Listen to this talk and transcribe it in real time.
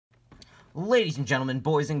Ladies and gentlemen,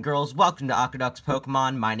 boys and girls, welcome to OctoDuck's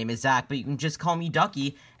Pokemon. My name is Zach, but you can just call me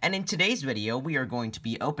Ducky, and in today's video, we are going to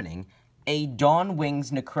be opening a Dawn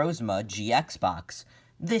Wings Necrozma GX box.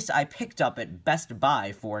 This I picked up at Best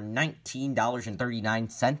Buy for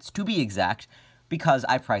 $19.39 to be exact, because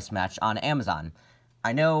I price matched on Amazon.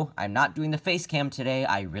 I know I'm not doing the face cam today,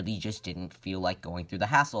 I really just didn't feel like going through the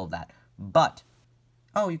hassle of that, but,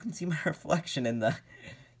 oh, you can see my reflection in the,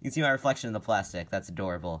 plastic, that's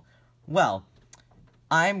adorable. Well,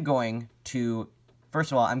 I'm going to,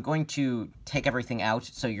 first of all, I'm going to take everything out,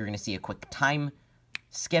 so you're going to see a quick time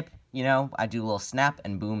skip, you know, I do a little snap,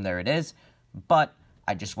 and boom, there it is, but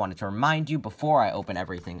I just wanted to remind you, before I open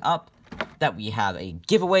everything up, that we have a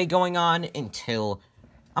giveaway going on until,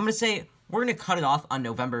 I'm going to say, we're going to cut it off on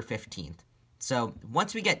November 15th, so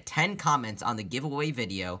once we get 10 comments on the giveaway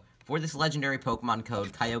video for this legendary Pokemon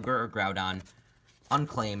code, Kyogre or Groudon,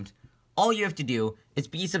 unclaimed, all you have to do is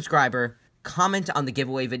be a subscriber, comment on the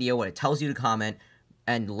giveaway video what it tells you to comment,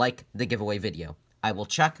 and like the giveaway video. I will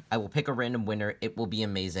check, I will pick a random winner, it will be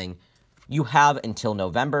amazing. You have until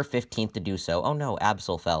November 15th to do so. Oh no,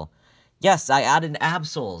 Absol fell. Yes, I added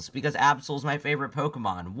Absols, because Absol's my favorite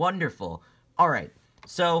Pokemon. Wonderful. Alright,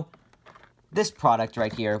 so, this product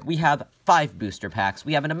right here, we have 5 booster packs,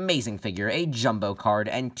 we have an amazing figure, a jumbo card,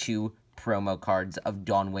 and 2 promo cards of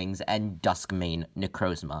Dawn Wings and Duskmane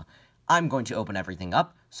Necrozma. I'm going to open everything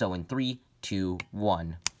up, so in 3, 2,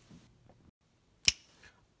 1.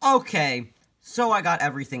 Okay, so I got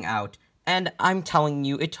everything out, and I'm telling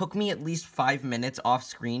you, it took me at least 5 minutes off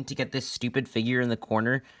screen to get this stupid figure in the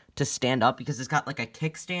corner to stand up, because it's got like a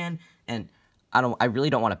kickstand, and I really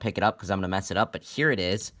don't want to pick it up because I'm going to mess it up, but here it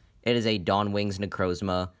is. It is a Dawn Wings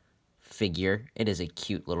Necrozma figure. It is a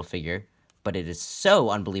cute little figure, but it is so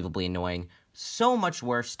unbelievably annoying. So much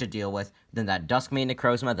worse to deal with than that Duskmane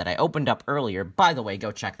Necrozma that I opened up earlier. By the way,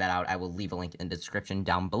 go check that out. I will leave a link in the description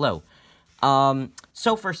down below.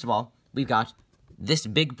 So first of all, we've got this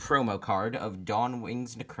big promo card of Dawn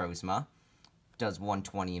Wings Necrozma. Does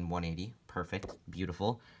 120 and 180. Perfect.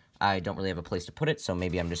 Beautiful. I don't really have a place to put it, so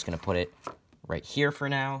maybe I'm just going to put it right here for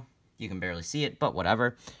now. You can barely see it, but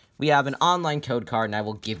whatever. We have an online code card, and I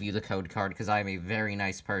will give you the code card because I am a very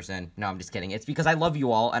nice person. No, I'm just kidding. It's because I love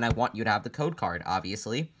you all, and I want you to have the code card,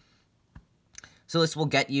 obviously. So this will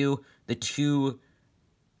get you the 2...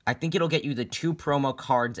 I think it'll get you the 2 promo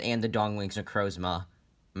cards and the Dawn Wings Necrozma.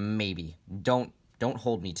 Maybe. Don't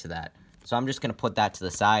hold me to that. So I'm just going to put that to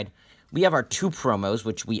the side. We have our 2 promos,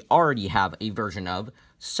 which we already have a version of.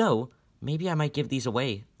 So maybe I might give these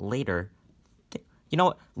away later. You know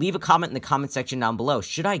what? Leave a comment in the comment section down below.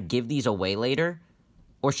 Should I give these away later?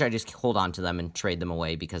 Or should I just hold on to them and trade them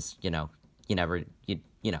away? Because, you know, you know,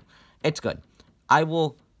 it's good. I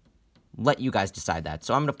will let you guys decide that.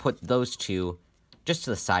 So I'm going to put those 2 just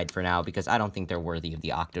to the side for now. Because I don't think they're worthy of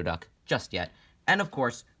the OctoDuck just yet. And, of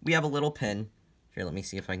course, we have a little pin. Here, let me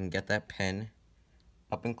see if I can get that pin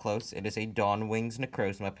up and close. It is a Dawn Wings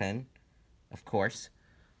Necrozma pin. Of course.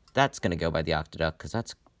 That's going to go by the OctoDuck because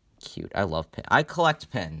that's cute. I love pins. I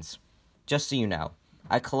collect pins. Just so you know.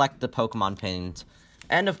 I collect the Pokemon pins.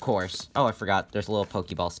 And of course, oh, I forgot, there's a little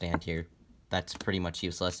Pokeball stand here. That's pretty much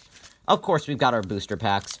useless. Of course, we've got our booster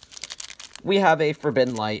packs. We have a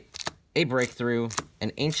Forbidden Light, a Breakthrough,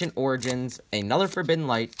 an Ancient Origins, another Forbidden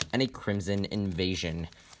Light, and a Crimson Invasion.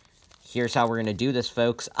 Here's how we're going to do this,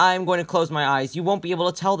 folks. I'm going to close my eyes. You won't be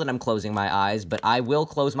able to tell that I'm closing my eyes, but I will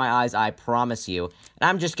close my eyes, I promise you. And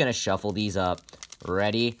I'm just going to shuffle these up.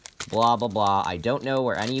 Ready? Blah, blah, blah. I don't know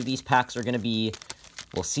where any of these packs are going to be.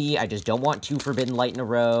 We'll see. I just don't want 2 Forbidden Light in a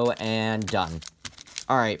row, and done.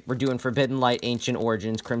 Alright, we're doing Forbidden Light, Ancient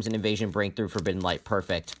Origins, Crimson Invasion, Breakthrough, Forbidden Light.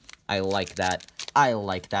 Perfect. I like that. I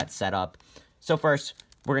like that setup. So first,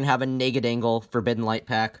 we're going to have a Negadangle Forbidden Light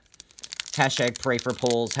pack. Hashtag pray for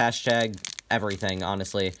polls. Hashtag everything,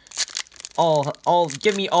 honestly.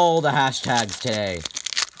 Give me all the hashtags today.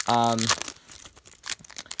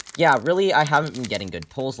 Yeah, really, I haven't been getting good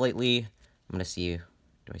pulls lately. I'm gonna see,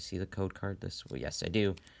 do I see the code card this? Well, yes, I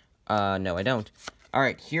do. No, I don't.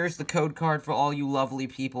 Alright, here's the code card for all you lovely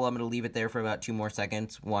people. I'm gonna leave it there for about 2 more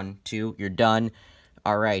seconds. 1, 2, you're done.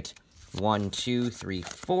 Alright, 1, 2, 3,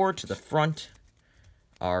 4 to the front.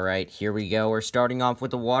 Alright, here we go. We're starting off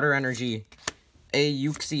with the Water Energy. A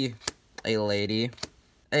Uxie, a Lady,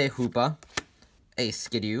 a Hoopa, a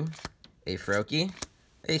Skidoo, a Froakie,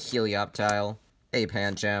 a Helioptile, a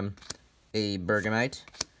Pancham, a Bergamite,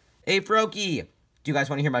 a Froakie. Do you guys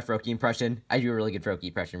want to hear my Froakie impression? I do a really good Froakie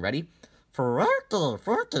impression. Ready?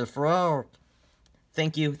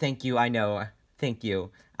 Thank you, I know. Thank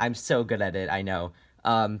you. I'm so good at it, I know.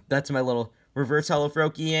 That's my little Reverse Hollow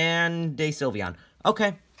Froakie and a Sylveon.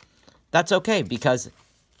 Okay. that's okay, because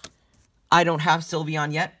I don't have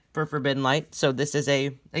Sylveon yet for Forbidden Light, so this is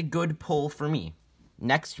a good pull for me.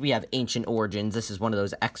 Next, we have Ancient Origins. This is one of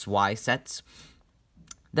those XY sets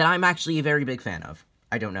that I'm actually a very big fan of.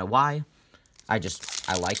 I don't know why. I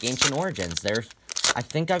like Ancient Origins. I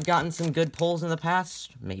think I've gotten some good pulls in the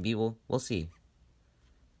past. Maybe we'll see.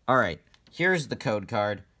 Alright, here's the code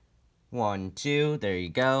card. 1, 2, there you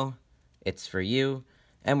go. It's for you.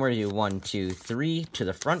 And we're going to do 1, 2, 3 to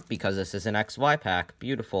the front because this is an XY pack.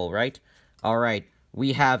 Beautiful, right? Alright,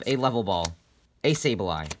 we have a Level Ball, a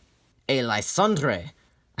Sableye, a Lysandre.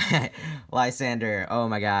 Lysander, oh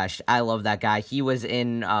my gosh, I love that guy. He's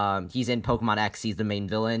in Pokemon X, he's the main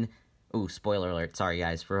villain. Ooh, spoiler alert, sorry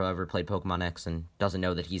guys, for whoever played Pokemon X and doesn't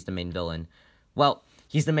know that he's the main villain. Well,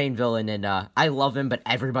 he's the main villain, and I love him, but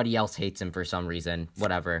everybody else hates him for some reason.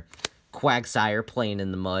 Whatever. Quagsire, playing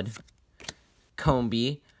in the mud.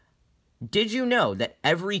 Combee. Did you know that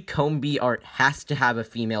every Combee art has to have a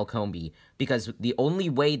female Combee? Because the only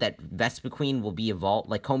way that Vespiquen will be evolved,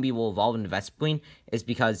 like Combee will evolve into Vespiquen, is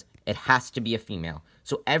because it has to be a female.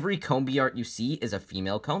 So every Combee art you see is a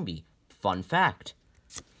female Combee. Fun fact.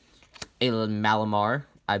 A Malamar.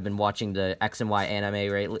 I've been watching the X and Y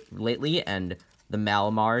anime lately, and the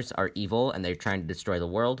Malamars are evil, and they're trying to destroy the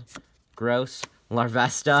world. Gross.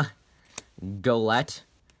 Larvesta. Golett.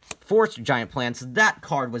 Forest Giant Plants. That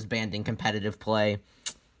card was banned in competitive play.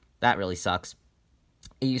 That really sucks.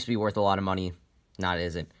 It used to be worth a lot of money. Not it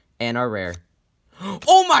isn't. And our rare.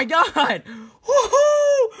 Oh my god!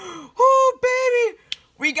 Woohoo! Oh, baby!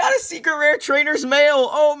 We got a secret rare trainer's mail!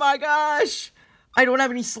 Oh my gosh! I don't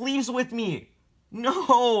have any sleeves with me.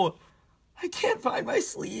 No! I can't find my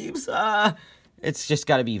sleeves. It's just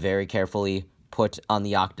got to be very carefully put on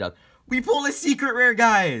the OctoDuck. We pulled a secret rare,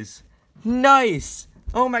 guys! Nice!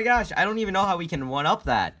 Oh my gosh, I don't even know how we can one-up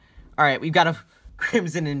that. Alright, we've got a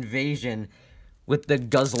Crimson Invasion with the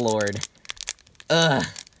Guzzlord. Ugh.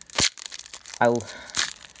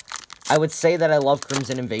 I would say that I love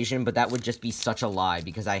Crimson Invasion, but that would just be such a lie,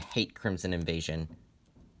 because I hate Crimson Invasion.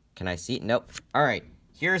 Can I see? Nope. Alright,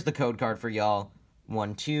 here's the code card for y'all.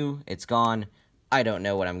 1, 2, it's gone. I don't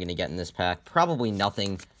know what I'm gonna get in this pack. Probably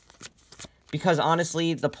nothing. Because,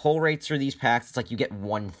 honestly, the pull rates for these packs, it's like you get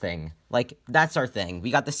one thing. Like, that's our thing.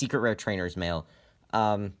 We got the Secret Rare Trainer's Mail.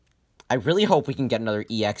 I really hope we can get another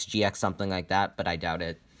EX, GX, something like that, but I doubt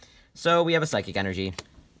it. So, we have a Psychic Energy.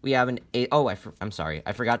 We have an... I'm sorry.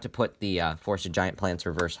 I forgot to put the Force of Giant Plants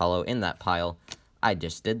Reverse Hollow in that pile. I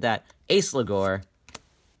just did that. Ace Lagor,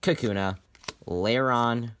 Kakuna,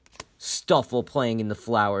 Lairon, Stuffle playing in the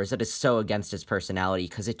flowers. That is so against his personality,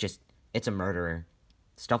 because it's a murderer.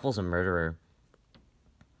 Stuffle's a murderer.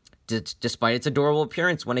 Despite its adorable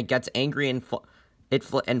appearance, when it gets angry and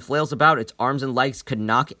flails about, its arms and legs could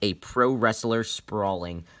knock a pro wrestler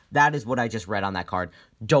sprawling. That is what I just read on that card.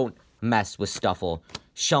 Don't mess with Stuffle.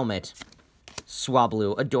 Shelmet.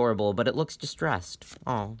 Swablu. Adorable, but it looks distressed.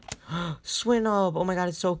 Oh. Swinub. Oh my god,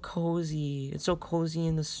 it's so cozy. It's so cozy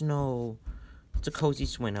in the snow. It's a cozy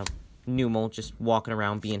Swinub. Numel just walking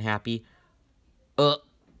around being happy.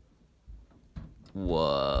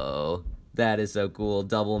 Whoa. That is so cool.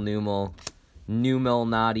 Double Numel. Numel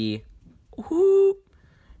Naughty. Whoo.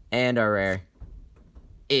 And our rare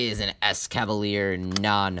is an Escavalier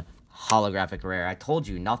non-holographic rare. I told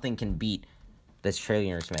you, nothing can beat this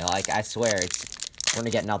Trainer's Mail. Like, I swear, we're gonna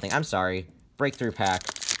get nothing. I'm sorry. Breakthrough pack.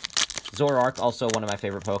 Zoroark, also one of my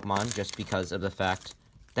favorite Pokemon, just because of the fact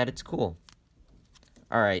that it's cool.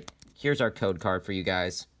 Alright, here's our code card for you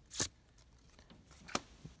guys.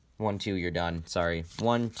 1, 2, you're done. Sorry.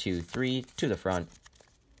 1, 2, 3, to the front.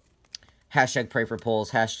 Hashtag pray for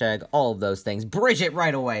pulls. Hashtag all of those things. Bridget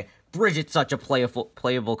right away. Bridget's such a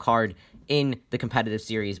playable card in the competitive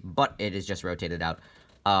series, but it is just rotated out.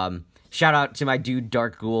 Shout out to my dude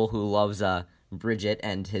Dark Ghoul, who loves Bridget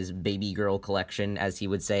and his baby girl collection, as he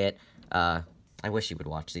would say it. I wish he would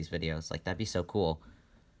watch these videos. Like, that'd be so cool.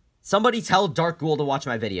 Somebody tell Dark Ghoul to watch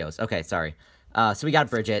my videos. Okay, sorry. So we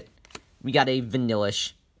got Bridget. We got a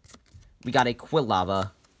Vanillish. We got a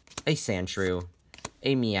Quilava, a Sandshrew,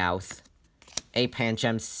 a Meowth, a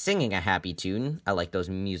Pancham singing a happy tune. I like those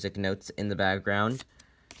music notes in the background.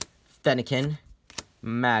 Fennekin,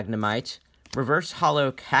 Magnemite, Reverse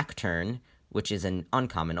Hollow Cacturn, which is an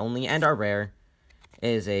uncommon only, and our rare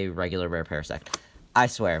is a regular rare Parasect. I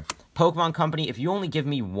swear, Pokemon Company, if you only give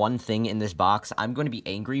me one thing in this box, I'm going to be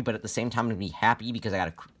angry, but at the same time, I'm going to be happy because I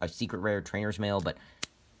got a secret rare Trainer's Mail, but...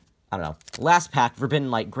 I don't know. Last pack,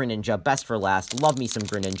 Forbidden Light, Greninja, best for last. Love me some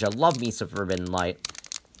Greninja, love me some Forbidden Light.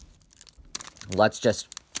 Let's just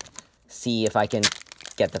see if I can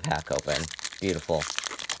get the pack open. Beautiful.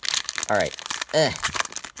 Alright.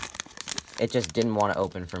 It just didn't want to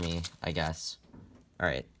open for me, I guess.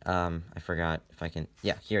 Alright, I forgot if I can...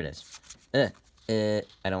 Yeah, here it is.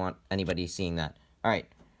 I don't want anybody seeing that. Alright,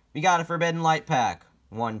 we got a Forbidden Light pack.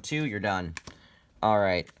 1, 2, you're done.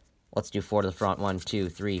 Alright, let's do 4 to the front. 1, 2,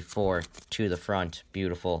 3, 4 to the front.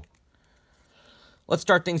 Beautiful. Let's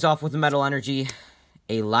start things off with the Metal Energy.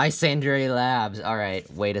 A Lysandre Labs.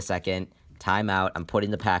 Alright, wait a second. Time out. I'm putting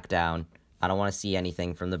the pack down. I don't want to see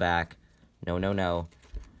anything from the back. No, no, no.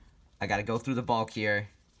 I gotta go through the bulk here.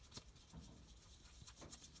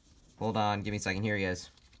 Hold on, give me a second. Here he is.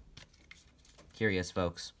 Here he is,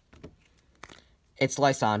 folks. It's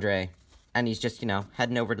Lysandre. And he's just, you know,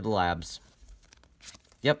 heading over to the labs.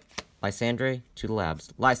 Yep. Lysandre to the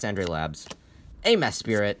labs. Lysandre Labs. A Mess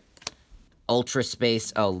Spirit. Ultra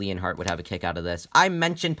Space. Oh, Leonhardt would have a kick out of this. I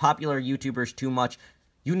mention popular YouTubers too much.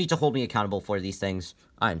 You need to hold me accountable for these things.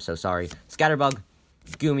 I'm so sorry. Scatterbug.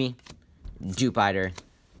 Goomy. Dupiter.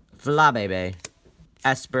 Flabebe.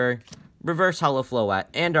 Esper. Reverse Hollow Floette.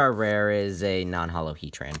 And our rare is a non-hollow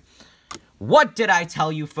Heatran. What did I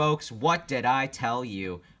tell you, folks? What did I tell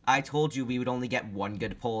you? I told you we would only get one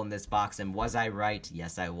good pull in this box, and was I right?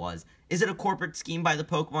 Yes, I was. Is it a corporate scheme by the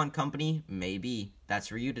Pokemon Company? Maybe. That's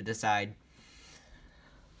for you to decide.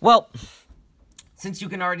 Well, since you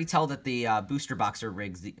can already tell that the booster box are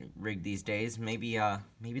rigged these days, maybe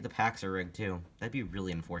the packs are rigged too. That'd be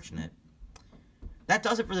really unfortunate. That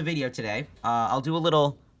does it for the video today. I'll do a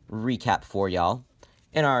little recap for y'all.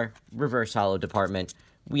 In our reverse hollow department,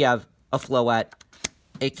 we have a Floette,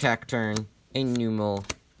 a Cacturne, a Numel,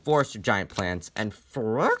 Forest of Giant Plants, and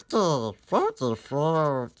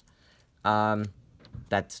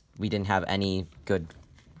we didn't have any good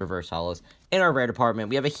reverse hollows. In our rare department,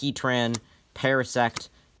 we have a Heatran, Parasect,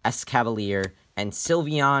 Escavalier, and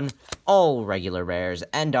Sylveon, all regular rares.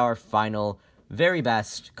 And our final, very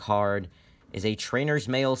best card is a Trainer's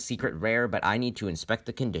Mail secret rare, but I need to inspect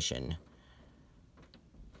the condition.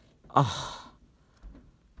 Oh,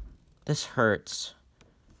 this hurts.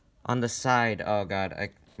 On the side, oh god, I'm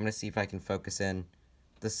gonna see if I can focus in.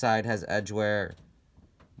 The side has edge wear.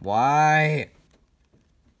 Why?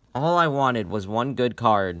 All I wanted was one good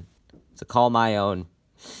card to call my own.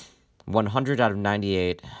 100 out of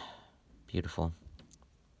 98. Beautiful.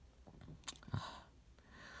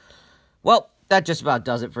 Well, that just about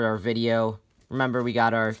does it for our video. Remember, we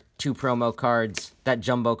got our 2 promo cards, that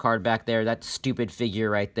jumbo card back there, that stupid figure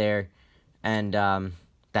right there, and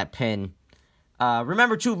that pin.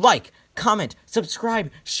 Remember to like, comment,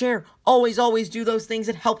 subscribe, share. Always, always do those things.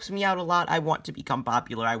 It helps me out a lot. I want to become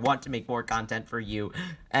popular. I want to make more content for you.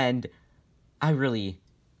 And I really,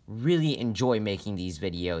 really enjoy making these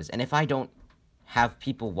videos. And if I don't have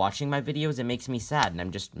people watching my videos, it makes me sad. And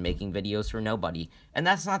I'm just making videos for nobody. And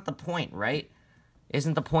that's not the point, right?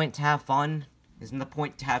 Isn't the point to have fun? Isn't the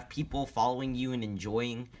point to have people following you and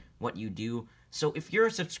enjoying what you do? So if you're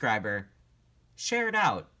a subscriber, share it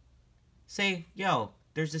out. Say, yo,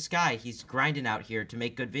 there's this guy, he's grinding out here to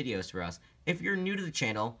make good videos for us. If you're new to the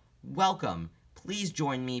channel, welcome. Please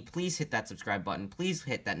join me. Please hit that subscribe button. Please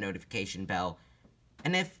hit that notification bell.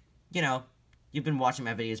 And if, you know, you've been watching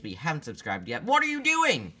my videos but you haven't subscribed yet, what are you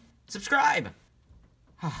doing? Subscribe!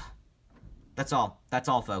 That's all. That's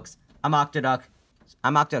all, folks. I'm OctoDuck.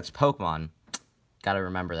 I'm OctoDuck's Pokemon. Gotta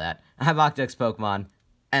remember that. I'm OctoDuck's Pokemon,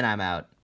 and I'm out.